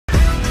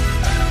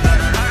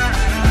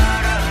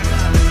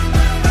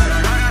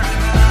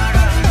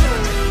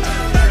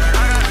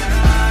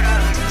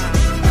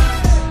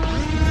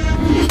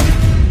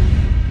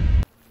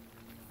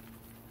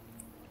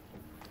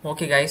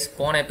Okay guys,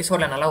 போன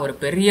எபிசோடில் நல்லா ஒரு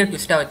பெரிய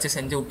ட்விஸ்ட்டாக வச்சு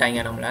செஞ்சு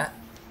விட்டாங்க நம்மளை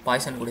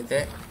பாய்சன் கொடுத்து.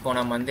 இப்போ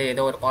நம்ம வந்து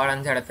ஏதோ ஒரு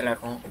பாழஞ்ச இடத்துல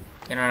இருக்கோம்.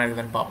 என்ன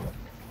நடக்குதுன்னு பார்ப்போம்.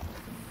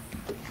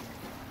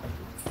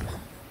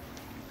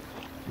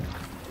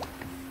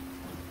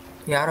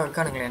 யாரோ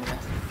இருக்கானுங்களே என்ன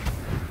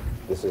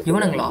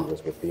இவனுங்களா?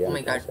 Oh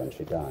my God.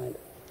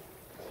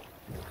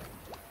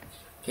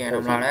 ஓகே,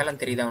 நம்மள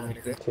அடையாளம் தெரியுதா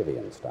அவங்களுக்கு?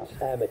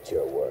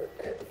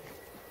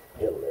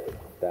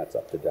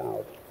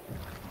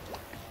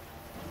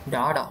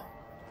 டாடா.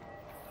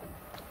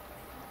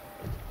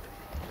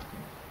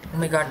 Oh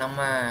my God,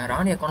 நம்ம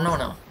ராணியை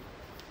கொன்னவனா?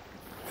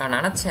 நான்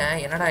நினச்சேன்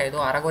என்னடா ஏதோ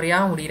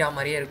அரைகுறையாக முடிகிற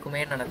மாதிரியே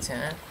இருக்குமேன்னு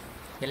நினச்சேன்.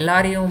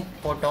 எல்லாரையும்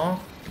போட்டோம்.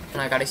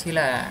 நான்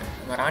கடைசியில்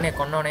நம்ம ராணியை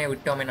கொன்னவனே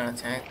விட்டோமே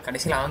நினச்சேன்.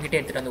 கடைசியில் அவங்ககிட்டே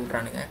எடுத்துகிட்டு வந்து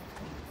விட்றானுங்க.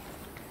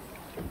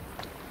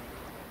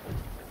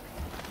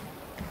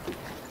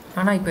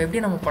 ஆனால் இப்போ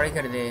எப்படி நம்ம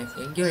பழைக்கிறது?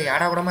 எங்கேயோ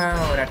ஏடா கூடமா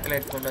ஒரு இடத்துல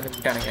எடுத்து கொண்டு வந்து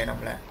விட்டானுங்க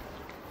நம்மளை.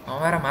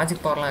 அவன் வேறு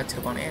மேஜிக் பவர்லாம்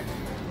வச்சுருப்பானே.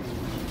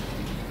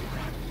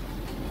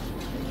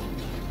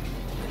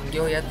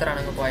 எங்கேயோ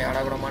ஏற்றுறானுங்கப்பா ஏடா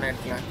கூடமான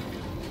இடத்துல.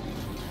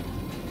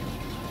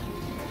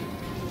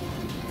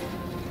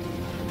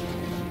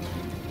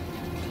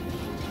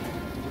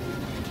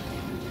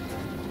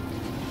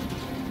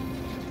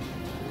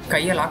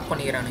 கையை லாக்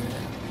பண்ணிக்கிறானுங்க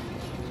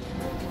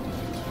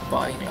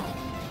பாருங்களா.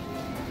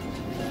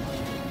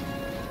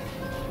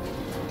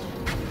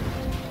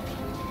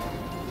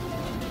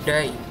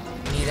 டேய்,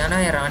 நீ தானே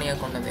என் ராணியை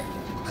கொண்டது?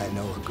 I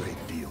know a great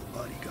deal,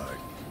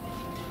 bodyguard.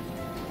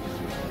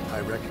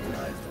 I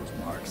recognize those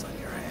marks on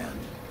your hand.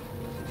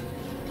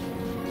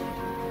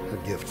 A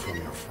gift from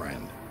your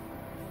friend.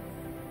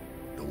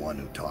 The one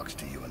who talks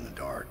to you in the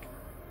dark.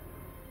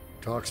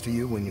 Talks to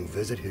you when you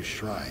visit his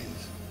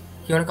shrines.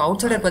 இவனுக்கு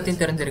out cider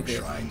பற்றியும் தெரிஞ்சிருக்கு.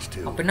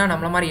 அப்படின்னா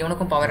நம்மள மாதிரி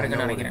இவனுக்கும் power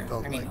இருக்குன்னு நினைக்கிறேன்.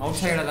 ஐ மீன் out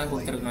சைடில் தான்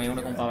கொடுத்துருக்கணும்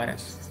இவனுக்கும் பவர்.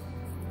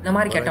 இந்த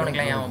மாதிரி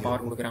கெட்டவனுக்குலாம் ஏன் அவன்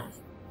பவர் கொடுக்குறான்?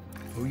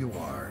 Who you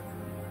are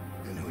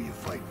and who you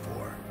fight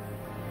for.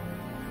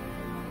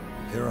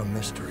 They're a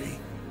mystery.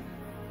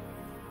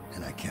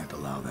 And I can't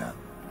allow that.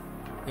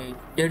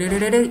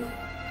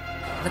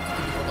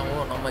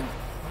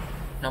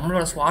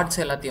 நம்மளோட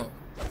ஸ்வாட்ஸ் எல்லாத்தையும்.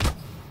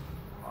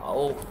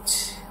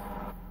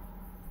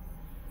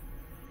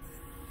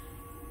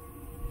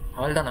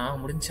 அவள் தானா?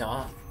 முடிஞ்சா?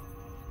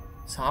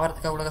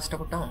 சாவறதுக்கு அவ்வளோ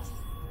கஷ்டப்பட்டோம்.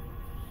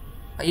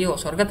 ஐயோ,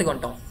 சொர்க்கத்துக்கு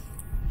வந்துட்டோம்.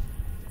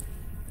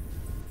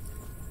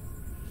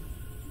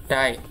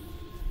 டாய்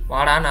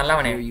வாடா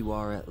நல்லவனே. Here you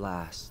are at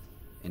last,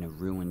 in a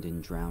ruined and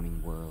drowning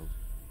world,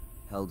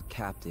 held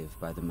captive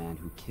by the man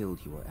who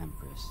killed your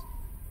empress,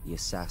 the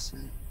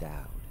assassin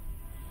Dowd.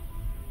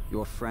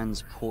 Your friends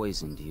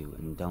poisoned you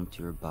and dumped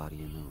your body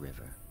in the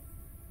river.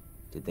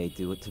 Did they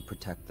do it to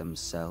protect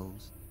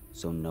themselves,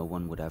 so no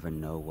one would ever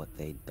know what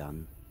they'd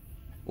done?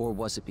 Or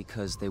was it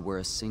because they were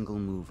a single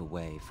move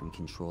away from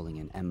controlling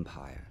an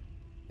empire,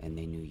 and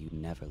they knew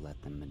you'd never let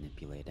them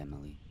manipulate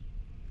Emily?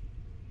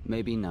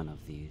 Maybe none of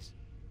these.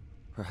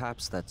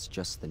 Perhaps that's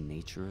just the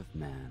nature of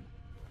man.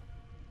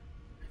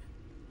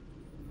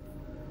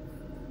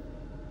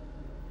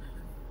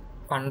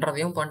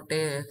 பண்றதையும் பண்ணிட்டு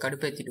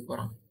கடுப்பேத்திட்டு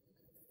போறான்.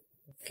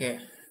 Okay,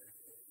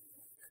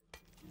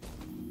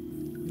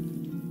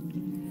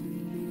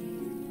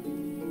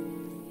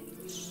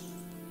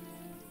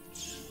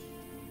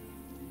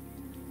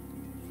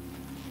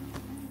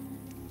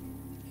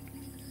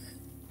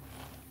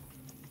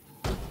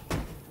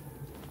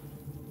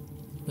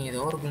 நீ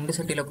ஏதோ ஒரு குண்டு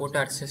சட்டியில் போட்டு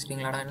அடிச்சு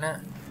வச்சிட்டீங்களாடா என்ன?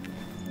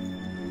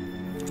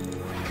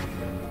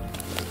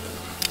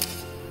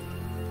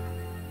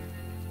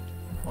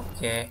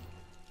 ஓகே,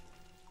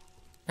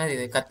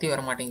 இது கத்தி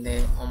வர மாட்டேங்குது.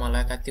 ஆமாம்ல,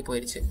 கத்தி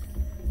போயிடுச்சு.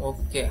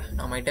 ஓகே,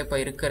 நம்மகிட்ட இப்போ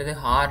இருக்கிறது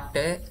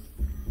ஹார்ட்டு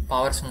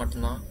பவர்ஸ்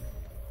மட்டும்தான்.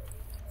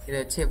 இதை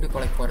வச்சு எப்படி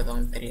பழக்க போகிறது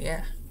அவனுக்கு தெரியல.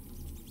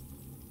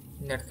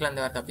 இந்த இடத்துல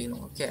இருந்து வேறு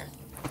தப்பிக்கணும். ஓகே,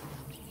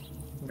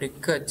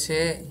 பிரிக் வச்சு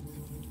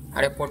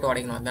அப்படியே போட்டு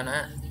உடைக்கணும். அதுதானே?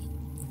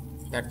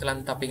 இந்த இடத்துல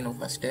இருந்து தப்பிக்கணும்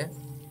first.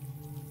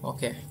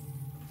 Okay,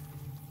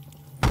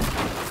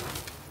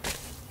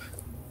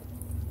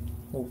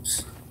 oops,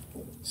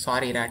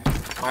 sorry rat,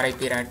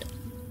 RIP rat.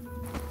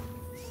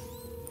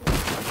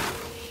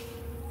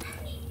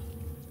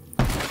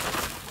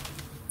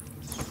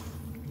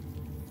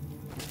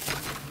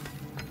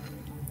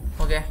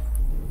 Okay,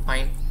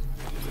 fine.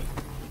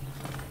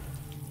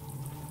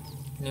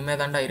 இனிமே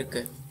தாண்டா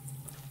இருக்கு.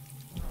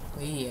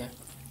 ஐயே,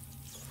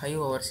 ஹை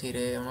ஓவர்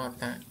சீரு எவனோ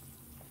ஒருத்தன்.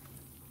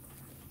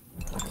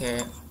 ஓகே,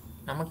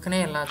 நமக்குன்னே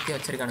எல்லாத்தையும்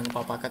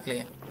வச்சுருக்கானுங்கப்பா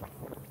பக்கத்துலேயே.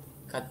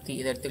 கத்தி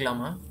இதை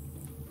எடுத்துக்கலாமா?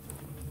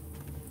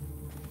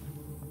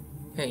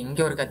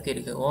 இங்கே ஒரு கத்தி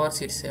இருக்குது, ஓவர்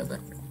சீட்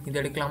சேவர். இது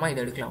எடுக்கலாமா?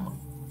 இது எடுக்கலாமா?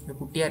 இது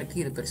குட்டியாக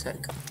இருக்குது, இது பெருசாக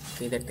இருக்குது.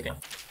 ஓகே, இதை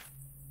எடுத்துக்கலாம்.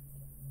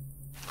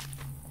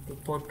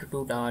 Report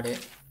to டாடு,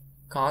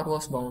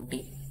 கார்வோஸ்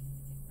bounty.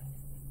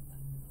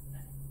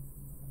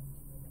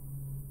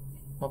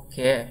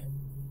 ஓகே,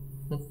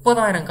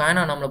 30,000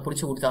 காயினா நம்மளை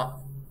பிடிச்சி கொடுத்தா.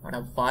 அட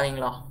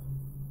பாவீங்களா.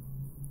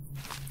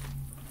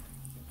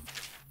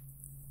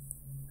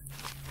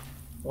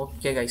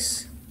 Okay guys,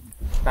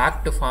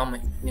 back to form.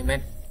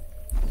 இனிமேல்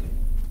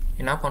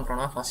என்ன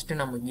பண்ணுறோன்னா, ஃபஸ்ட்டு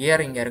நம்ம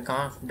கியர் இங்கே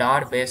இருக்கான்,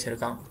 டாட் பேஸ்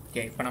இருக்கான்.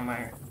 ஓகே, இப்போ நம்ம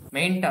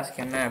மெயின்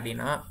டாஸ்க் என்ன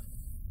அப்படின்னா,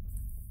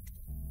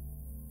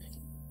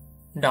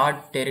 dot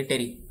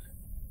territory.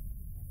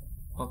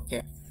 Okay,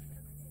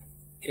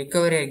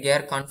 recover a gear,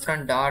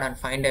 confront Dodd and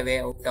find a way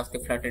out of the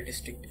flooded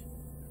district.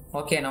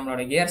 Okay,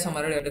 நம்மளோட கியர்ஸை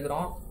மறுபடியும்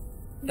எடுக்கிறோம்.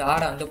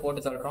 டாடை வந்து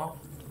போட்டு தள்ளுறோம்.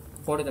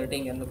 போட்டு தள்ளிட்டு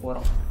இங்கேருந்து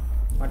போகிறோம்.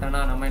 பட்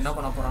ஆனால் நம்ம என்ன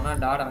பண்ண போகிறோம்னா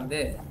டாடை வந்து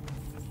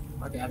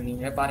ஓகே அது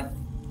நீங்களே பாருங்கள்.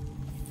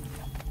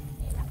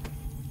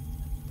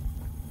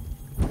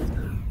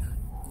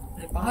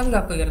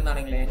 பாதுகாப்புக்கு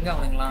இருந்தானுங்களே எங்கே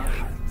அவனுங்களாம்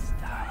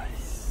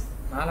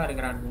மேலே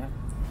இருக்கிறானுங்க.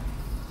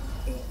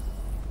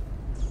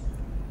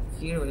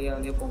 கீழே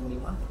வழியாகவே போக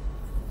முடியுமா?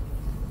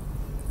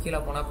 கீழே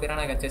போனால்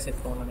பிரான கச்சை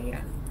செத்துவோம்னு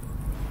நினைக்கிறேன்.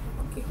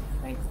 ஓகே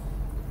ரைட்,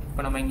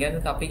 இப்போ நம்ம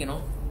இங்கேருந்து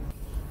தப்பிக்கணும்.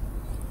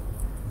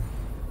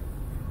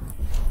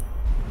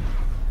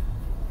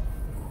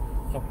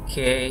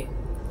 ஓகே,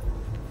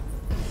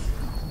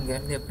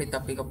 இங்கேருந்து எப்படி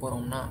தப்பிக்க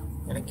போகிறோம்னா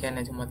எனக்கே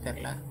நிஜமா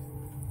தெரில.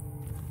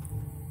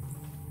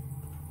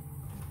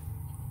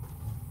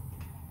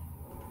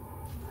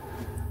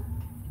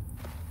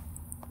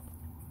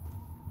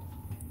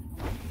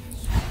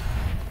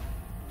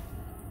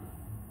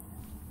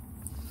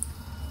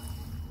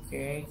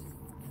 ஓகே,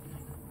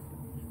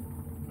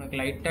 எனக்கு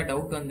லைட்டாக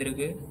டவுட்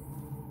வந்திருக்கு.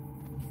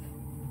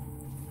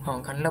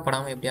 அவன் கண்ணில்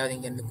படாமல் எப்படியாவது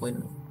இங்கேருந்து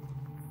போயிடணும்.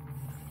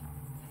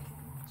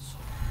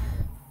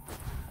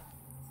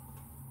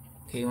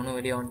 ஓகே, இவனும்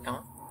வெளியே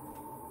வந்துட்டான்.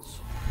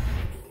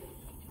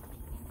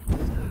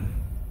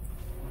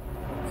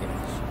 ஓகே,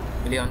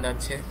 வெளியே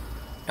வந்தாச்சு.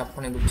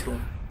 டப்புன்னு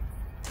குடிச்சிருவோம்.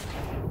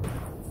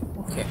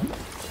 ஓகே,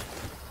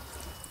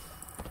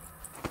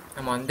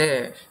 நம்ம வந்து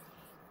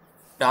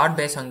டாட்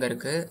பேஸ் அங்கே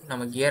இருக்குது,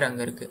 நம்ம கியர்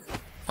அங்கே இருக்குது.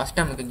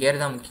 ஃபஸ்ட்டு நமக்கு கியர்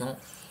தான் முக்கியம்.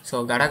 ஸோ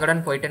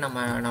கடகடன்னு போயிட்டு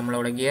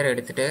நம்மளோட கியர்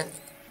எடுத்துகிட்டு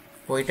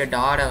போயிட்டு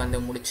டாடை வந்து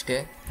முடிச்சுட்டு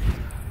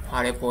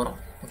அப்படியே போகிறோம்.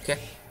 ஓகே,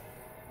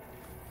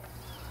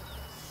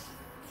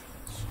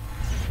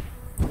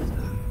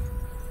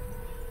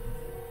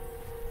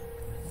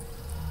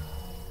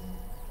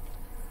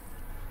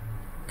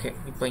 ஓகே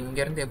இப்போ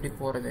இங்கேருந்து எப்படி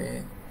போகிறது?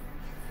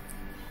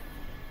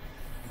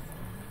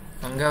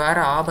 அங்கே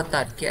வேறு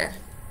ஆபத்தாக இருக்கே.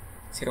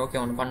 சரி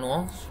ஓகே, ஒன்று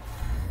பண்ணுவோம்.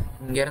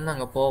 இங்கேருந்து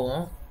அங்கே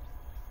போவோம்.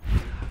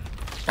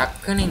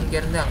 டக்குன்னு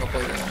இங்கேருந்து அங்கே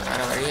போயிடுவோம்.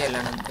 வேறு வழியே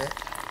இல்லை நமக்கு.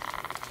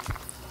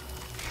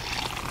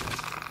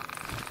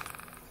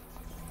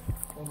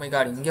 ஓ மை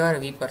காட், இங்கே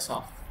வேறு வீப்பர்ஸா?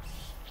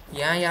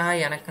 ஏன்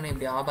எனக்குன்னு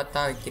இப்படி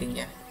ஆபத்தாக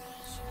வைக்கிறீங்க?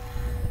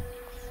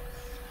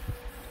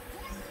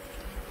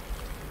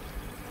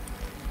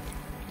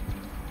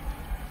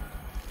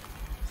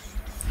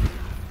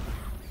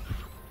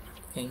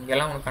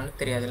 இங்கெல்லாம் உனக்கு கண்ணு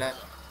தெரியாதுல்ல.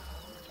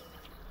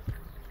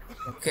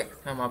 ஓகே,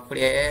 நம்ம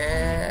அப்படியே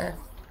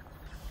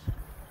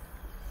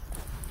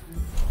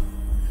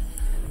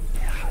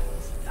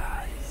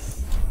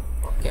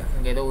ஓகே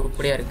அங்கே ஏதோ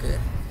உருப்படியாக இருக்குது.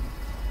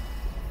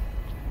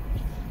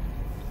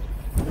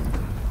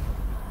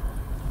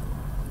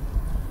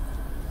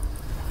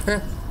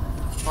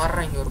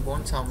 பாடுறேன், இங்கே ஒரு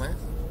போன் சாமு.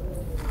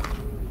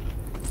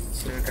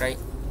 சரி ட்ரை.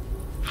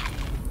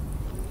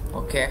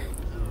 ஓகே,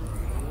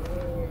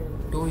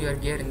 2 year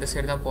கியர் இந்த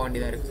சைடு தான் போக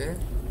வேண்டியதாக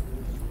இருக்குது.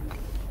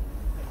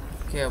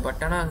 ஓகே,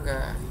 பட் ஆனால் அங்கே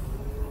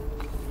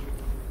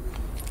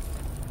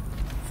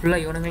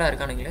ஃபுல்லாக இவனுங்களா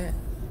இருக்கானுங்களே.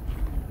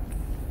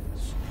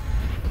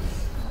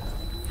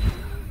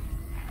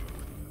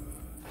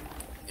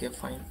 ஓகே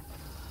ஃபைன்,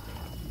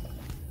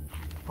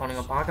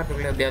 அவனுங்க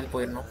பார்க்கறதுக்குள்ளே எப்படியாவது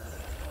போயிடணும்.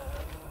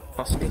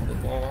 ஃபஸ்ட்டு இங்கே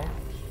போவோம்.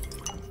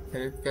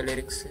 Help the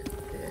lyrics.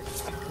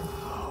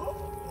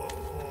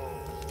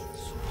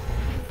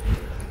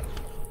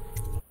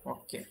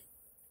 ஓகே,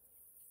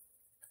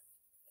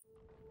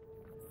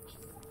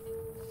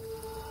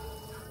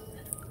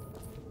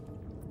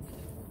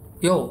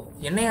 யோ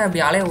என்னையா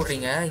இப்படி அலைய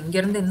விட்றீங்க?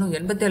 இங்கேருந்து இன்னும்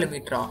 87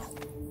 மீட்டரா?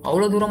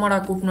 அவ்வளோ தூரமாடா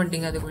கூப்பிட்டு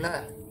வந்துட்டீங்க அதுக்குள்ளே?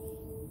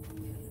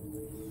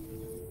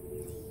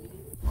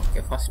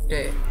 ஓகே, ஃபஸ்ட்டு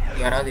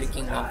யாராவது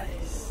இருக்கீங்களா?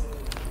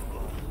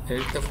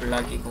 ஹெல்த்தை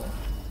ஃபுல்லாக்கிக்குவோம்.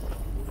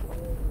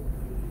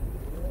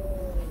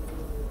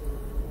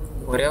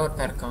 ஒரே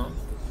ஒருத்தன் இருக்கான்.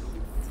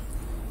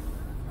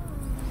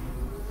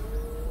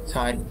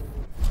 சாரி,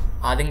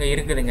 அதுங்க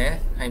இருக்குதுங்க.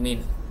 ஐ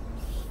மீன்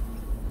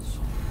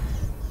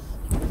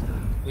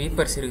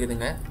வீப்பர்ஸ்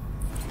இருக்குதுங்க.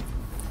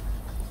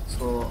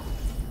 ஸோ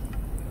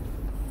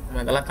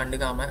நம்ம இதெல்லாம்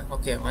கண்டுக்காமல்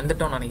ஓகே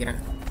வந்துட்டோம்னு நினைக்கிறேன்.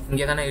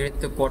 இங்கே தானே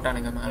இழுத்து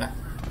போட்டானுங்க மேலே.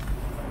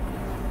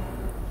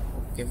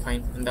 ஓகே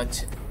ஃபைன்,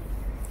 வந்தாச்சு.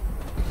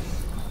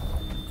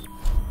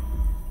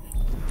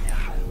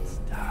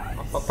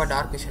 அப்பப்போ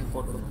டார்க் விஷன்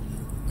போட்டுருவோம்.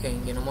 ஓகே,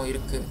 இங்கே என்னமோ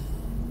இருக்குது.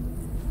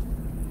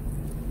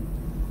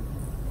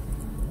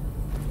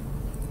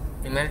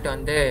 இனிமேல்ட்டு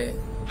வந்து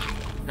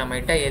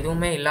நம்மகிட்ட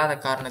எதுவுமே இல்லாத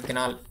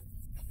காரணத்தினால்,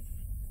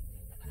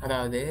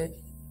 அதாவது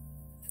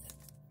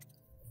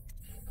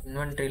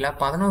இன்வென்ட்ரியில்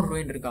 11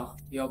 ரூயின் இருக்கா?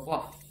 யோப்பா,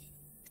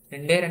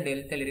 2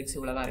 ஹெல்த் லிரிக்ஸ்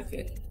இவ்வளோ தான்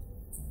இருக்குது.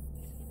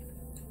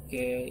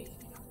 ஓகே,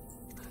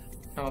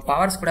 நம்ம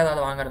பவர்ஸ் கூட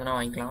ஏதாவது வாங்குறதுனா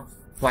வாங்கிக்கலாம்.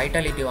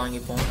 வைட்டாலிட்டி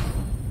வாங்கிப்போம்.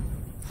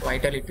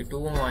 வைட்டாலிட்டி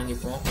 2வும்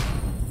வாங்கிப்போம்.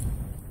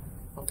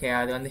 ஓகே,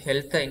 அது வந்து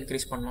ஹெல்த்தை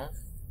இன்க்ரீஸ் பண்ணோம்.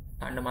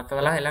 அண்டு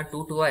மற்றதெல்லாம் எல்லாம்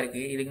 2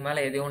 இருக்குது. இதுக்கு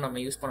மேலே எதுவும் நம்ம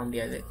யூஸ் பண்ண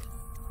முடியாது.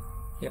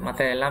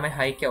 மற்ற எல்லாமே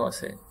ஹை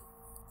கேவாஸு.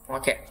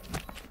 ஓகே,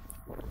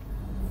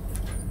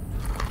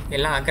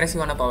 எல்லாம்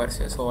அக்ரெசிவான பவர்ஸ்.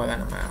 ஸோ அதை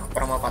நம்ம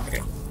அப்புறமா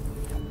பார்த்துக்கலாம்.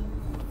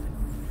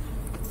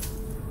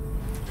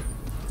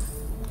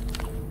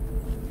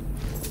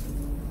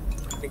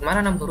 இதுக்கு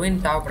மேலே நமக்கு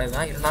ரூயின் தேவைப்படுது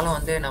தான், இருந்தாலும்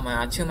வந்து நம்ம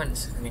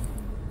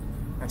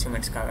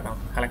அச்சீவ்மெண்ட்ஸ்க்காக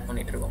தான் கலெக்ட்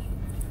பண்ணிட்டு இருக்கோம்.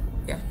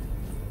 ஓகே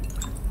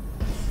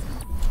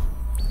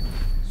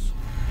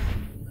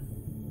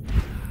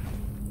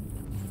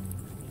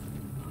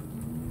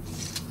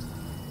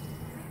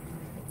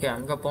ஓகே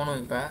அங்கே போகணும்.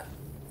 இப்போ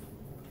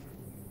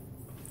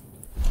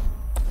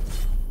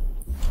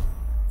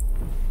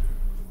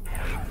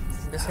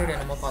இந்த சைடு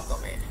என்னமோ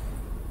பார்த்தோமே,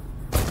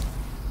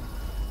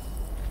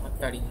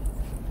 மத்தாடி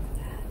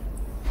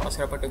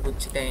அவசரப்பட்டு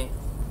குச்சிட்டேன்.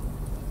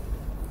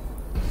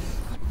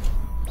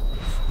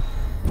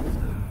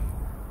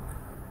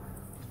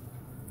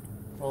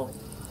 ஓ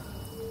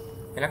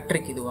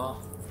எலக்ட்ரிக் இதுவா?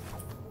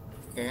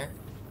 ஓகே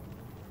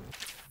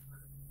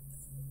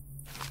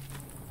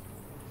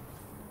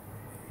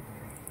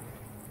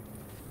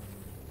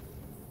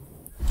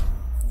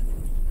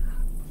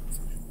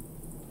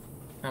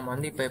நம்ம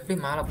வந்து இப்போ எப்படி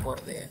மேலே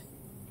போகிறது?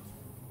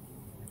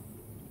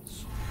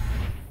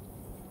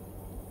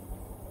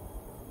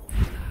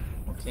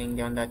 ஓகே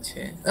இங்கே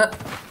வந்தாச்சு.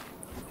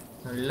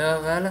 நல்ல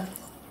வேலை.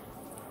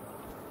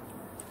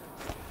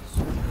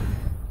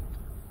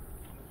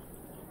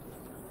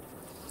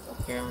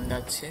 ஓகே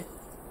வந்தாச்சு.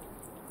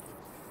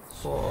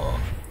 இப்போ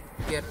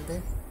இங்கேருந்து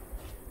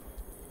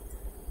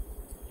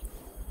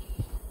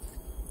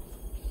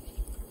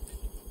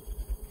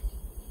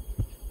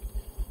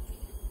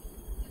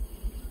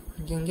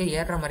இங்கே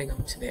ஏறுற மாதிரி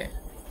காமிச்சுது.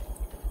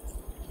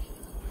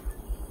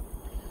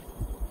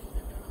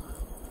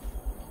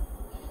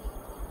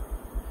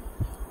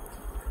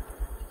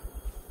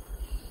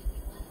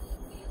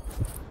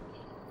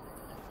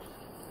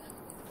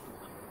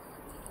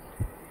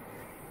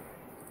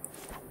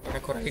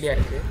 எனக்கு ஒரு ஐடியா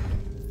இருக்கு.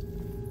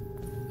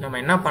 நம்ம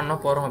என்ன பண்ண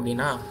போறோம்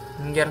அப்படின்னா,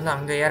 இங்கேருந்து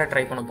அங்கே ஏற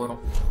ட்ரை பண்ண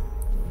போறோம்.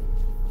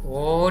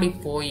 ஓடி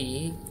போய்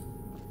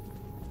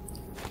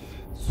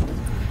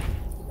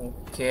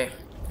ஓகே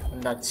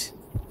வந்தாச்சு.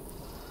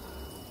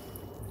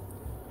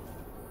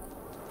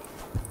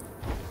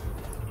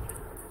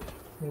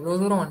 இவ்வளோ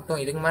தூரம் வந்துட்டோம்,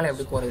 இதுக்கு மேலே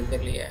எப்படி போகிறது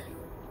தெரியலையே.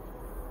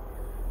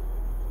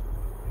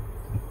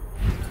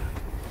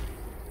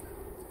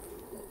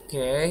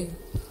 ஓகே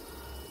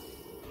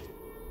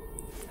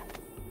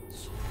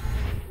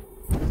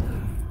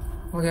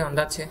ஓகே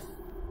வந்தாச்சு.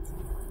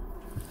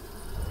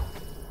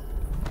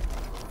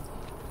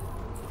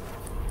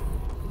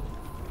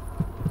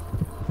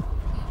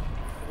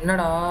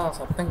 என்னடா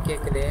சத்தம்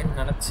கேட்குதேன்னு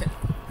நினச்சேன்.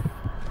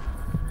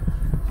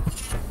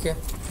 ஓகே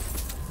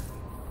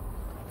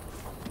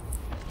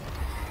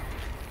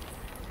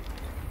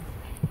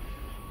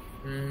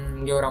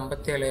இங்கே ஒரு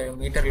 57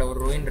 மீட்டரில் ஒரு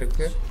ரூயின்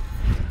இருக்கு.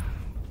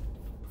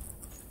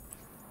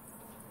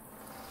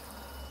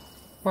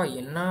 அப்பா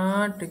என்ன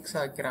ட்ரிக்ஸ்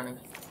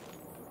ஆக்கிறானுங்க.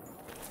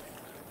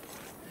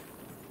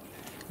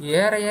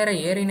 ஏற ஏற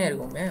ஏறினே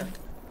இருக்குமே.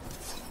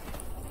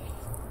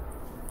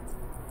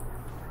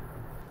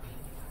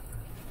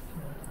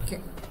 ஓகே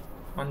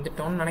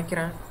வந்துட்டோம்னு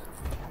நினைக்கிறேன்.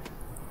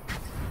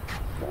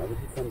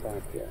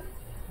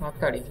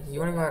 மாத்தாடி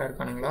இவனுங்க வேற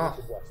இருக்கானுங்களா?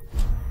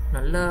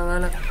 நல்ல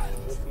வேலை.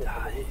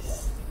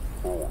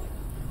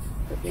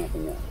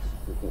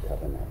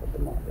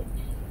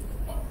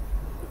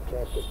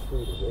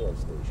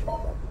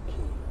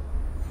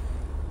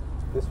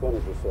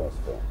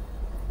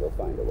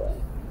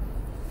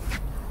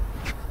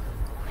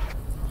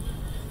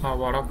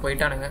 வாடா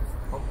போயிட்டானுங்க.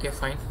 Okay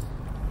fine.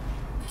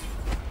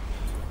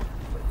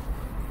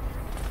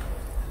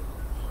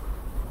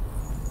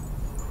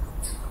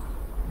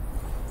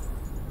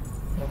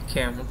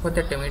 ஓகே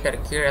 38 மீட்டர்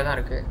கீழே தான்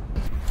இருக்கு.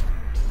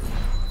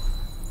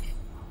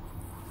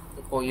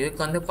 இப்போ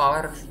இதுக்கு வந்து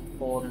பவர்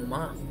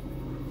போடணுமா?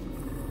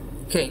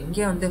 ஓகே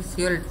இங்கே வந்து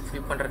ஃபியூல்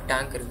ஃபில் பண்ணுற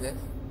டேங்க் இருக்கு.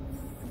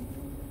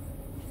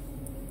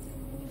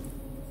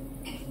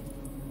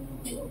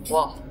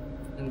 வா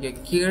இங்கே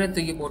கீழே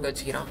தூக்கி போட்டு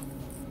வச்சுக்கிறான்.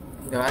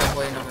 இந்த வேலை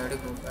போய் நம்ம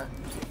எடுக்கணும்.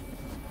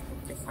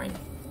 Okay fine.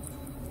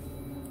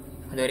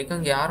 அது வரைக்கும்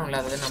இங்கே யாரும்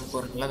இல்லாதது நமக்கு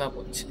ஒரு நல்லதாக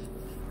போச்சு.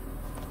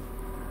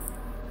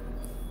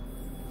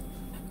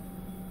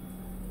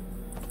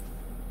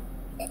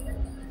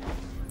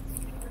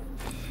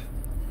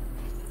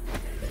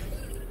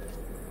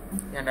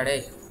 ஏன்டா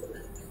டேய்.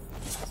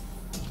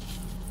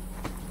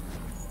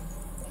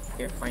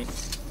 Okay fine.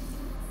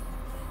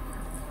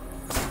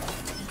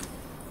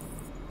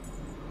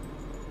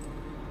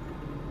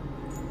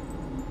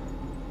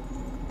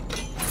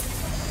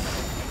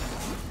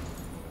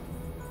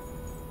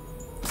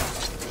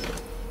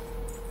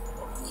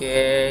 ஓகே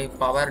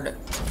பவர்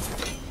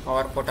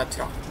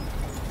போட்டாச்சா?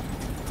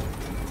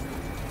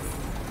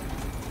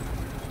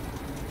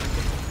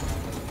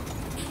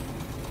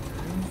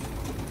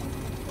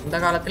 இந்த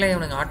காலத்துல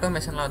இவனுங்க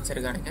ஆட்டோமேஷன்லாம்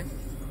வச்சிருக்கானுங்க.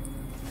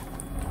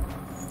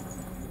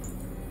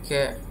 ஓகே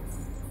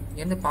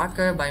என்ன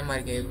பார்க்கவே பயமா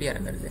இருக்கு. எப்படி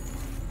இறங்குறது?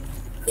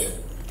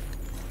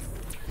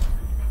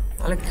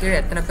 அதனால கீழே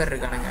எத்தனை பேர்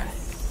இருக்கானுங்க?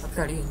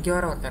 அத்தாடி இங்கே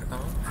வர ஒருத்தர்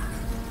இருக்கான்.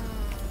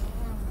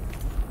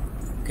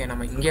 ஓகே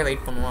நம்ம இங்கே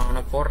வெயிட் பண்ணுவோம்.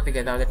 ஆனால்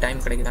போகிறதுக்கு ஏதாவது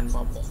டைம் கிடைக்குதான்னு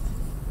பார்ப்போம்.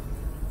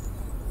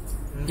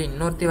 இங்கே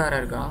இன்னொருத்தி வேற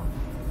இருக்கா.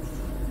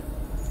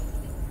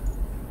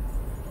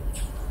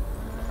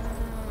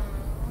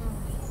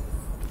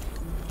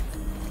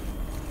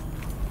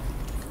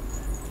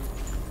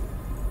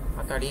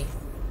 அத்தாடி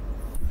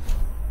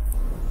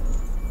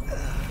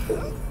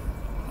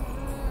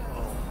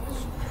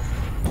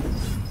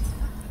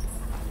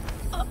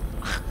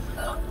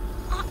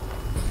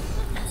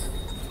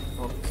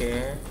ஓகே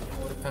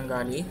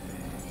ஒருத்தங்காலி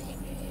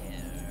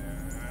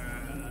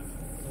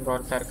இங்கே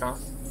ஒருத்தன் இருக்கான்.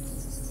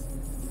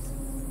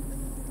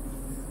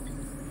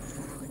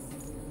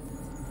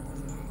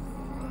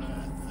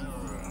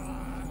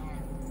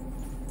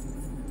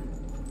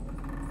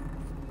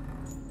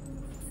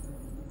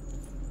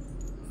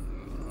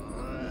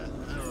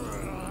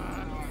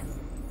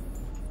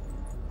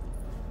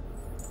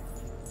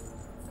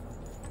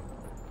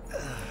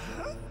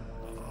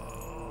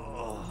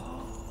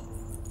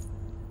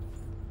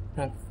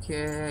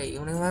 ஓகே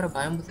இவனுங்க வேற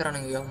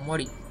பயமுத்துறானுங்க.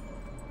 மோடி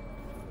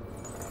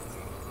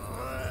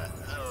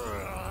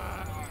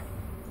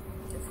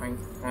ஃபைன்.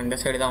 இந்த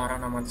சைடு தான்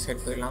வரான். நம்ம அந்த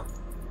சைடு போயிடலாம்.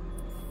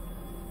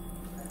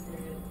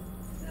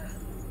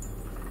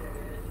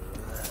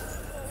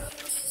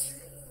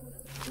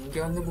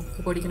 இங்கே வந்து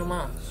புக்கு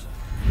படிக்கணுமா?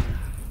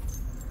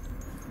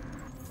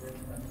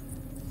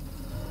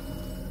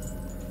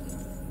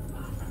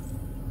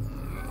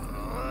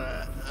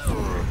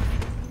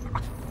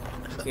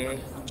 ஓகே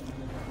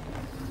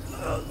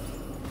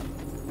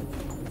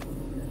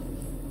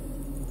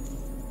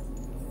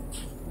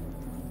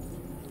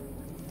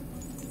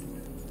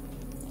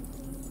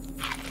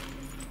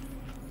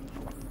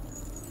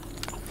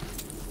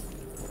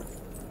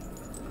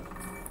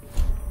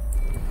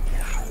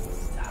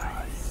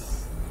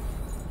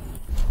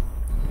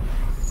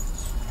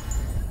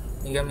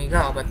மிக மிக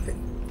ஆபத்து.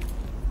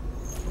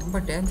 ரொம்ப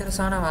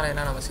டேஞ்சரஸான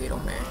வேலையெல்லாம் நம்ம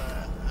செய்கிறோமே.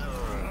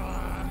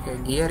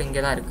 கியர்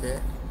இங்கே தான் இருக்குது.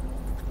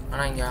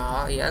 ஆனால் இங்கே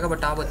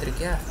ஏகப்பட்ட ஆபத்து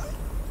இருக்கே.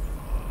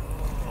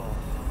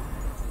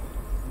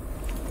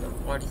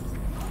 ஓடி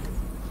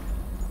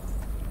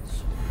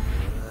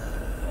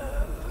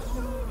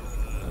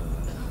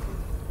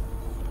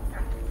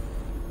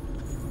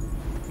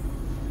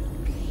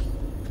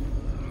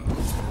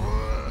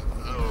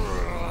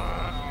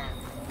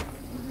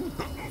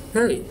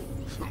ஹேய்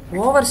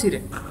ஓவர் சீரு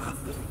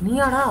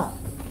நீயாடா?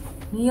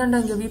 நீ ஏன்டா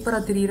இங்கே வீப்பரா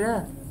தெரியுற?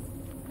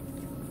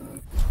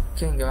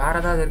 சரி இங்கே வேற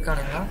ஏதாவது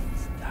இருக்கானுங்களா?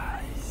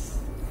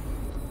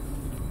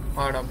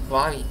 ஆடா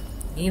பாவி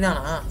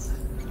நீதானா?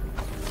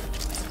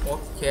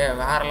 ஓகே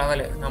வேற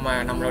லெவலு.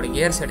 நம்மளோட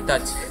கியர்ஸ்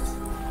எடுத்தாச்சு.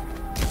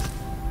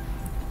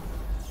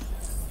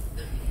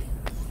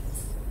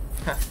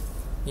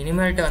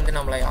 இனிமேல்ட்டு வந்து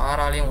நம்மளை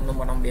யாராலையும்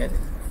ஒன்றும் பண்ண முடியாது.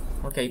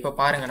 ஓகே இப்போ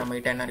பாருங்க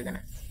நம்மகிட்ட என்ன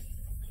இருக்குன்னு.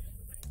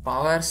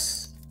 Powers,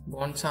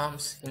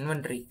 போன்சாம்ஸ்,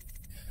 இன்வென்ட்ரியில்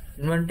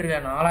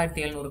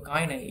 4700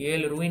 coin,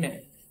 7 ruin,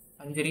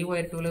 5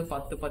 rewire tool,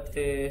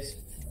 10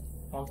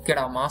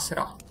 ஓகேடா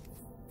மாசுரா.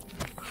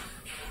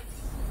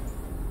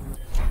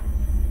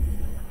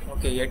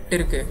 ஓகே 8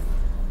 இருக்கு.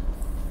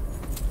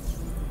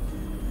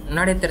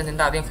 முன்னாடியே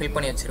தெரிஞ்சிருந்தா அதையும் ஃபில்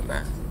பண்ணி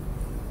வச்சிருப்பேன்.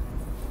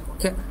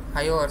 ஓகே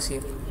ஹையோ அரிசி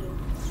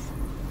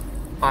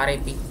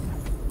ஆர்ஐபி.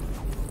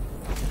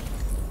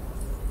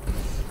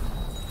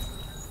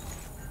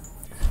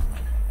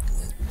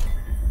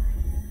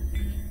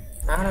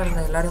 மேலே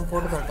இருந்த எல்லாரையும்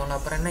போட்டு தட்டோம்ல,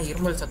 அப்புறம் என்ன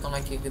இருமல்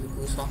சத்தம்லாம் கேட்குது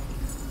புதுசா.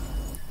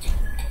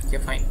 Okay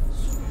fine.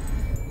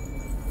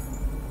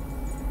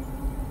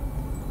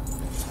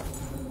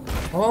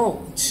 ஓ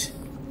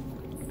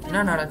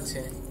என்ன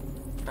நடந்துச்சு?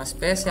 நான்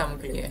ஸ்பேஸே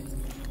அமுக்கலையே.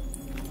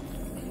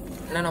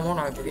 என்னென்னமோ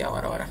நடக்குதியா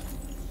வர வர.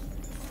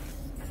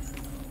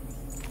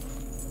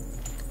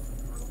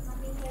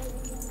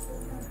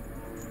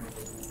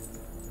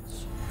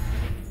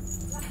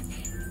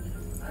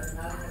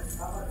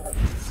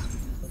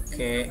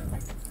 ஓகே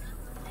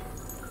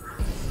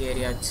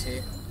ஏரியாச்சு.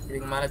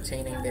 இதுக்கு மேலே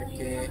செயின் எங்கே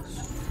இருக்கு?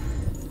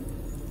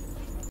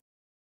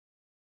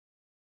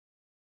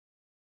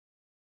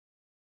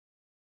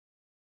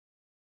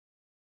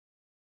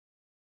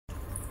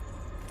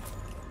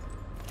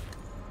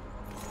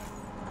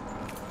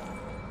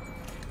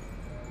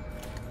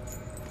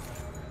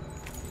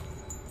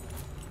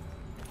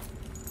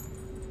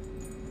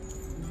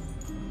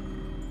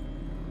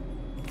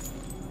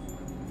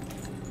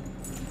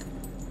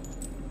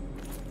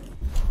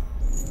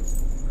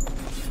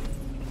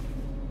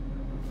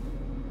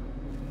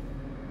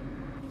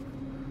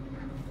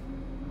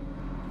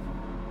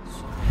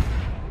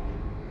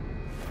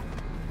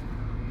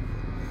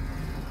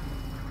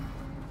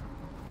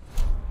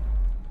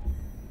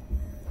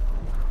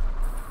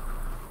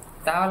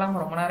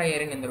 தேவையில்லாமல் ரொம்ப நேரம்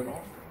ஏறி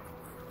நின்றுருக்கும்.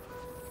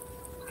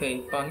 ஓகே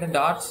இப்போ வந்து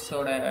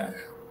டார்ட்ஸோட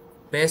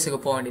பேஸுக்கு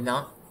போக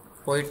வேண்டியதான்.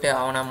 போயிட்டு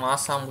அவனை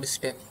மாசாக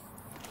முடிச்சுட்டு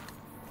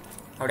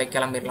அப்படியே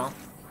கிளம்பிடலாம்.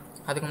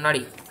 அதுக்கு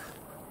முன்னாடி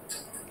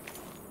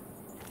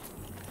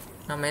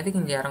நம்ம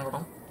எதுக்கு இங்கே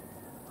இறங்குறோம்?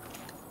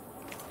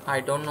 I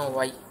don't know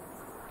why.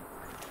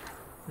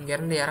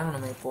 இங்கேருந்து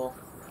இறங்கணுமே இப்போ.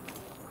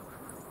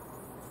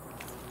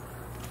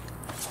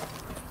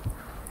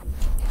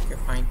 Okay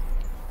fine.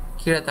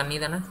 கீழே தண்ணி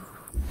தானே,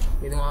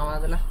 எதுவும்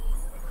ஆகாதுல்ல?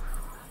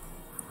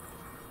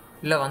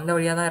 இல்லை வந்த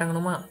வழியாக தான்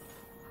இறங்கணுமா?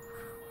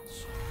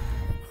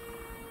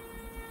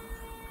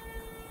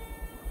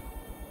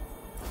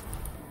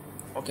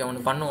 ஓகே,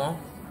 ஒன்று பண்ணுவோம்.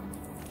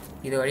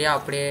 இது வழியாக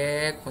அப்படியே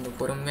கொஞ்சம்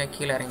பொறுமையாக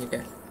கீழே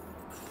இறங்கிட்டு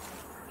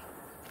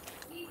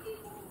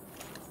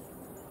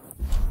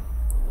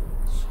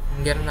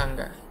இங்கேருந்து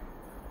அங்கே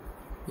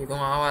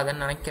எதுவும்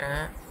ஆகாதுன்னு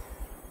நினைக்கிறேன்.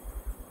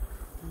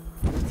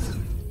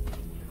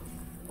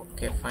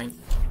 Okay fine.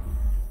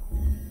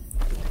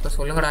 இப்போ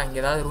சொல்லுங்கடா,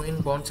 இங்கே ஏதாவது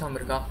ரூயின் பவுன்ஸாம்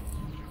இருக்கா?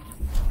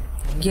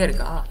 இங்கே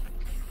இருக்கா?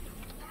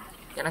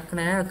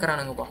 எனக்குன்னே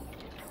வைக்கிறானுங்கப்பா.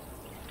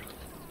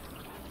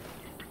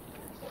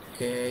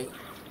 ஓகே,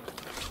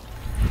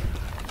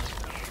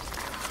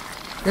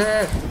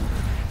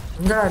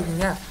 எங்கடா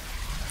இருக்கீங்க?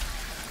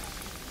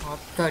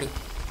 அத்தாடி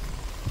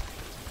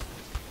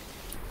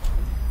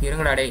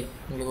இருங்கடா டேய்,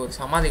 உங்களுக்கு ஒரு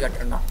சமாதி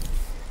கட்டுறேன்டா.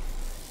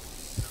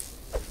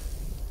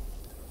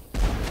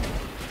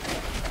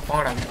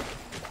 போங்கடா.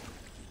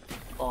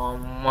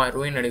 அம்மா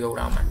ரூயின் எடுக்க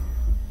விடாம.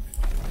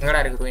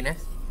 எங்கடா இருக்கு ரூயினு?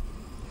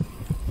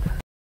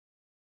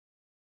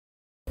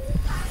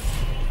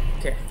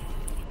 ஓகே,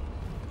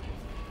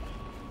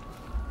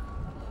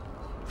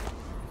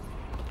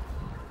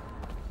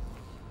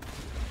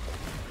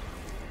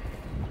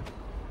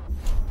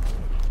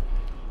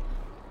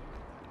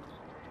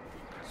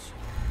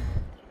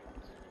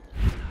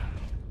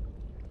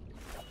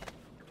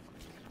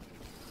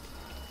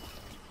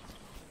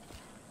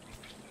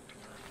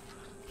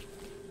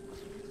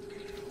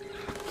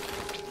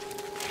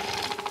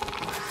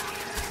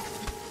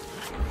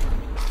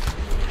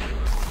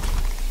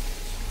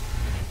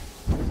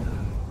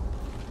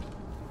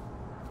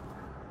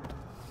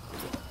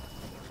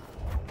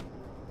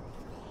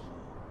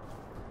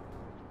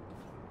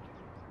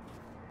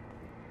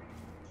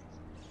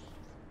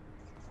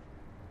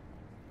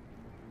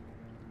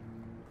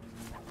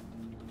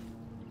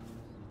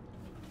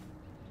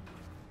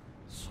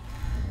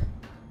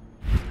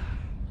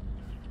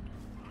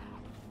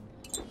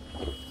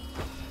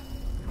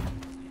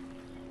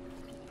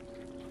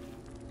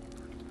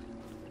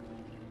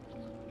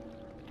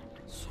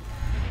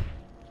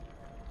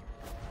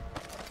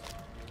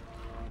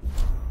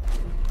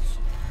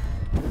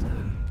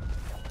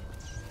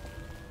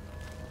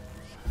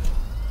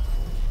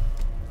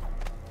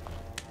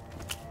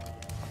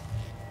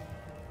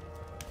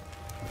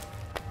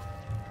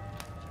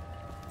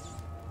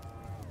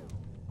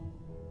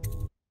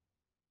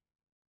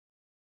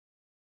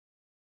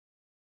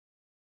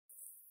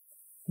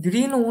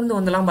 திடீர்னு ஊந்து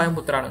வந்தெல்லாம்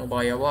பயம்புத்துறானுங்க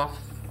பாயவா.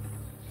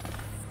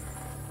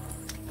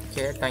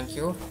 Okay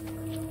thank you.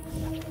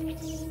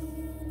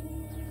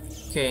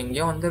 ஓகே,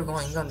 எங்கேயோ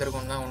வந்திருக்கோம், எங்கே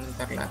வந்திருக்கோம் தான் ஒன்றும்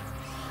தெரில.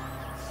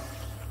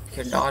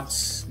 Okay,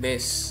 dots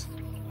base.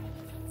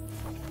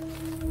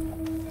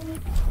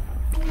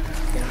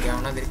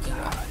 எங்கேயாவது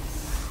இருக்கீங்களா?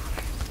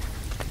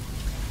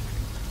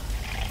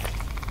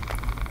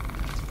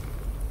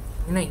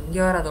 என்ன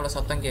இங்கே வேறு அதோட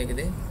சத்தம்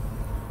கேட்குது?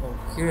 ஓ,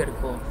 கீழே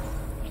இருக்கோ?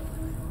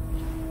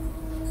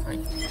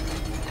 ஃபைன்.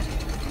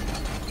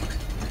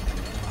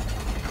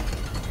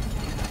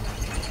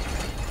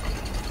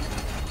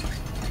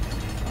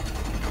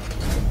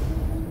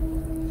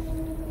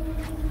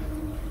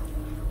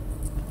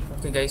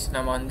 ஓகே கைஸ்,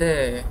 நம்ம வந்து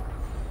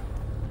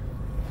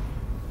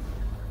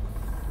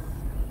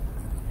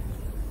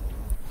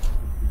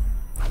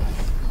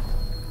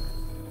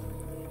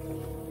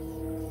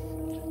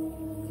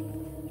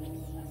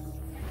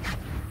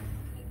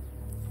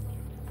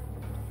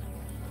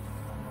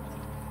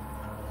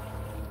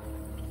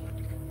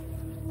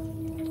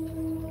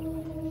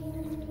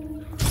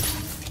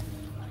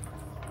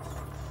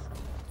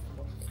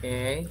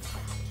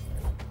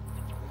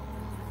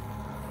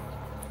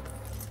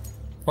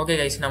ஓகே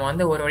கைஸ், நம்ம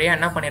வந்து ஒரு வழியாக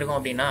என்ன பண்ணியிருக்கோம்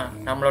அப்படின்னா,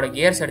 நம்மளோட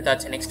கியர்ஸ்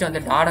எடுத்தாச்சு. நெக்ஸ்ட்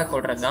வந்து டாடா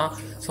கொள்றது தான்.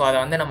 ஸோ அதை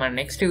வந்து நம்ம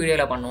நெக்ஸ்ட்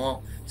வீடியோவில் பண்ணுவோம்.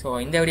 ஸோ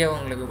இந்த வீடியோ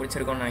உங்களுக்கு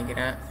பிடிச்சிருக்கும்னு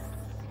நினைக்கிறேன்.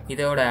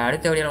 இதோட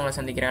அடுத்த வீடியோவில் உங்களை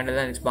சந்திக்கிறேன்.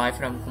 It's bye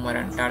from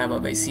Kumaran. Tata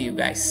bye, see you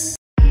guys.